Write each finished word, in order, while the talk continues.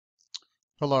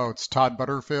Hello, it's Todd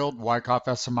Butterfield,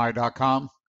 WyckoffSMI.com.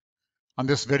 On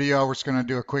this video, we're just going to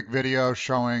do a quick video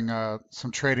showing some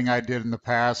trading I did in the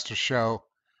past to show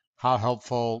how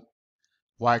helpful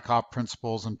Wyckoff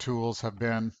principles and tools have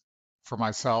been for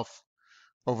myself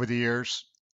over the years.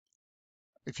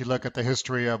 If you look at the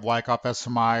history of Wyckoff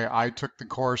SMI, I took the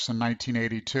course in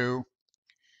 1982.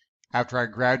 After I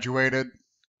graduated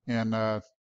in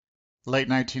late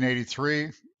 1983,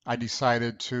 I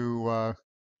decided to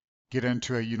get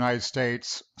into a United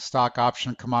States stock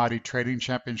option commodity trading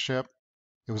championship.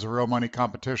 It was a real money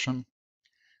competition.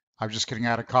 I was just getting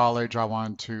out of college. I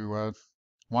wanted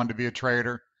to be a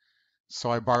trader. So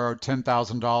I borrowed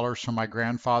 $10,000 from my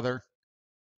grandfather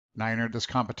and I entered this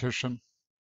competition.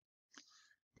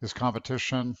 This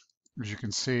competition, as you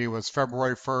can see, was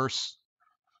February 1st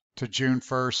to June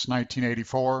 1st,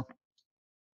 1984.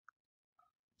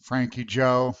 Frankie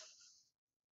Joe,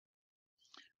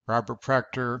 Robert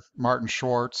Prechter, Martin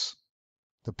Schwartz,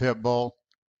 the Pitbull,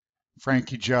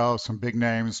 Frankie Joe, some big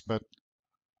names, but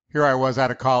here I was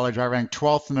out of college. I ranked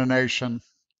 12th in the nation.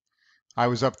 I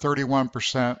was up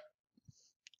 31%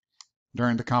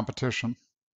 during the competition.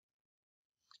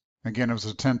 Again, it was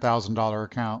a $10,000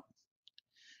 account.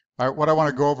 What I want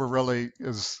to go over really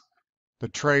is the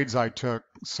trades I took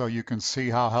so you can see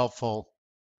how helpful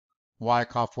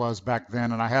Wyckoff was back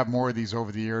then. And I have more of these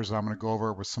over the years that I'm going to go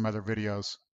over with some other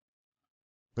videos.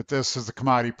 But this is the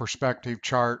commodity perspective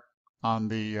chart on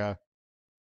the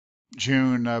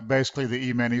June, basically the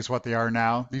E-minis, what they are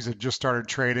now. These had just started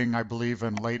trading, I believe,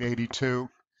 in late 82.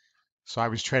 So I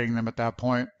was trading them at that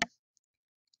point.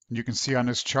 And you can see on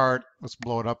this chart, let's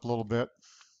blow it up a little bit.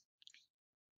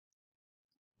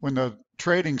 When the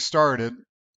trading started,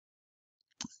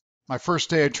 my first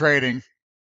day of trading,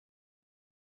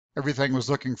 everything was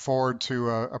looking forward to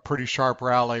a pretty sharp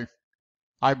rally.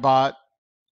 I bought.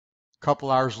 A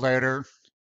couple hours later,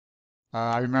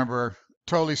 I remember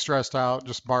totally stressed out,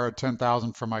 just borrowed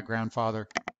 $10,000 from my grandfather.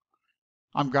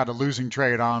 I've got a losing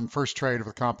trade on, first trade of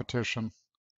the competition.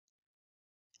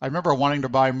 I remember wanting to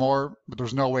buy more, but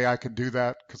there's no way I could do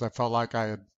that because I felt like I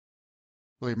had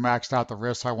really maxed out the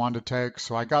risks I wanted to take.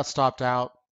 So I got stopped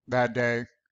out that day.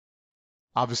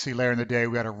 Obviously, later in the day,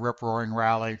 we had a rip-roaring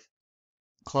rally,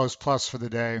 closed plus for the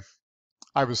day.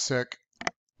 I was sick.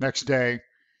 Next day,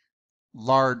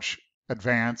 large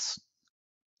advance.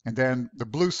 And then the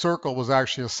blue circle was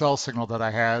actually a sell signal that I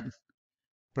had.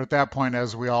 But at that point,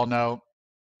 as we all know,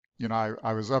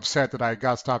 I was upset that I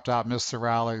got stopped out, missed the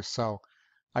rally. So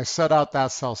I set out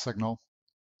that sell signal.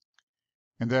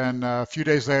 And then a few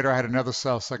days later, I had another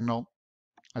sell signal.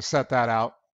 I set that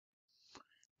out.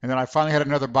 And then I finally had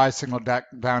another buy signal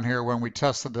down here when we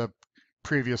tested the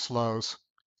previous lows.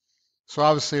 So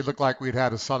obviously it looked like we'd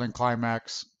had a sudden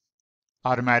climax,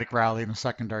 automatic rally and a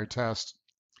secondary test.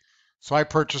 So I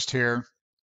purchased here,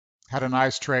 had a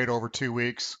nice trade over 2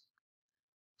 weeks,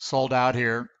 sold out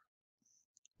here.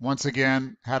 Once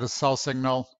again, had a sell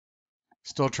signal,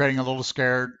 still trading a little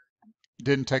scared,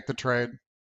 didn't take the trade.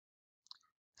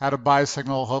 Had a buy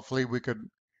signal, hopefully we could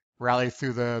rally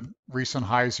through the recent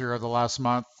highs here of the last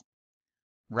month.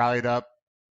 Rallied up,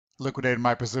 liquidated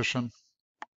my position.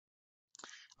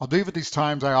 I'll believe at these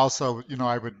times I also,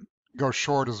 I would go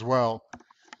short as well.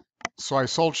 So I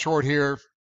sold short here.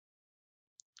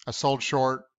 I sold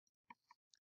short.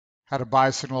 Had a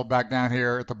buy signal back down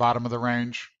here at the bottom of the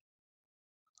range.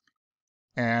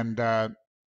 And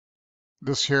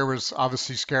this here was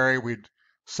obviously scary. We'd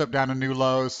slipped down to new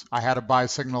lows. I had a buy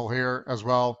signal here as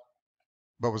well,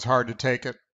 but it was hard to take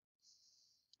it.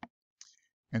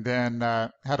 And then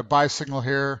had a buy signal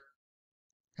here,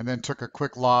 and then took a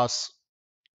quick loss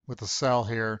with a sell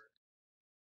here.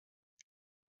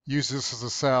 Used this as a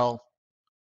sell.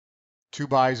 2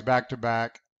 buys back to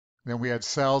back. Then we had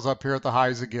sells up here at the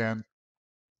highs again,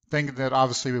 thinking that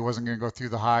obviously we wasn't going to go through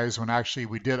the highs when actually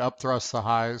we did up thrust the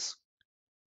highs.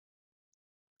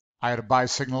 I had a buy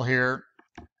signal here.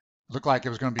 Looked like it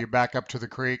was going to be back up to the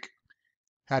creek.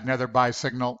 Had another buy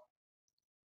signal.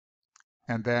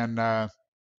 And then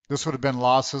this would have been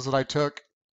losses that I took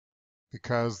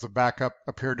because the backup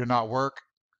appeared to not work.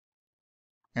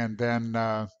 And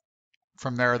then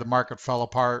from there, the market fell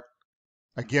apart.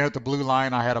 Again, at the blue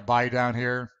line, I had a buy down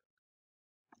here.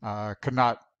 Could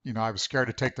not, I was scared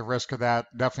to take the risk of that.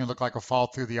 Definitely looked like a fall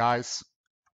through the ice.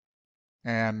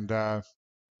 And,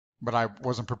 but I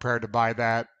wasn't prepared to buy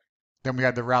that. Then we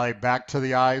had the rally back to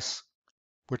the ice,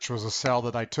 which was a sell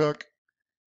that I took.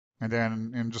 And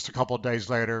then in just a couple of days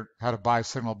later, had a buy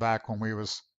signal back when we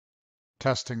was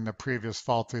testing the previous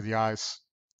fall through the ice.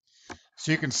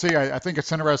 So you can see, I think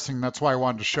it's interesting. That's why I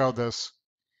wanted to show this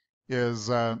is,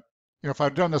 if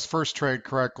I'd done this first trade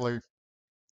correctly,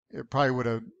 it probably would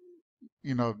have,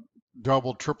 you know,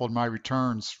 doubled, tripled my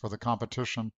returns for the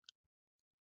competition.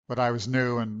 But I was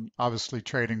new and obviously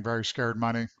trading very scared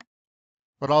money.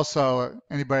 But also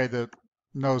anybody that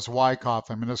knows Wyckoff,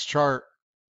 I mean, this chart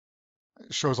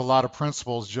shows a lot of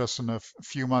principles just in a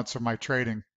few months of my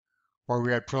trading, where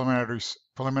we had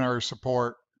preliminary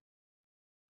support,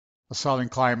 a selling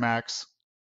climax,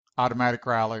 automatic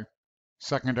rally,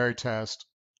 secondary test,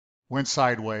 went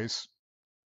sideways,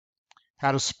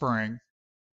 had a spring,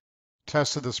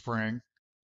 tested the spring,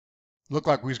 looked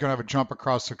like we was going to have a jump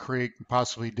across the creek, and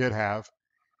possibly did have.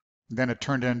 Then it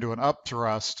turned into an up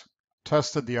thrust,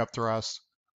 tested the up thrust,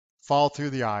 fall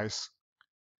through the ice,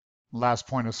 last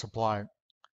point of supply.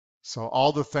 So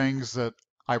all the things that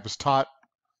I was taught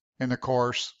in the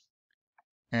course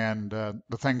and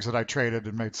the things that I traded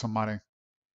and made some money.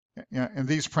 And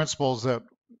these principles that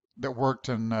worked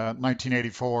in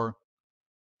 1984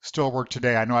 still work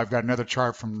today. I know I've got another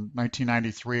chart from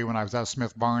 1993 when I was at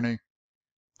Smith Barney.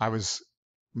 I was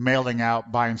mailing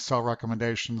out buy and sell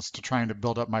recommendations to trying to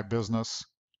build up my business.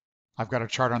 I've got a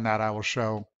chart on that I will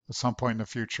show at some point in the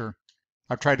future.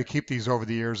 I've tried to keep these over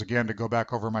the years, again, to go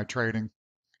back over my trading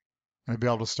and be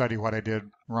able to study what I did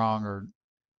wrong or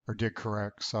did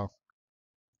correct. So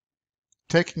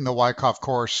taking the Wyckoff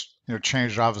course,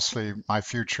 changed obviously my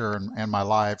future and my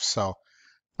life. So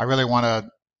I really want to,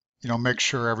 make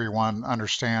sure everyone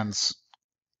understands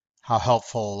how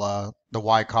helpful the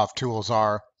Wyckoff tools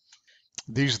are.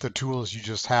 These are the tools you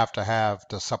just have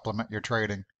to supplement your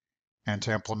trading and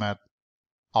to implement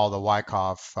all the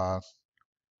Wyckoff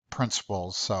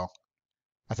principles. So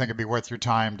I think it'd be worth your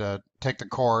time to take the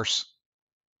course,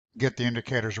 get the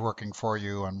indicators working for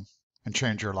you, and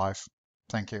change your life.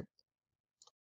 Thank you.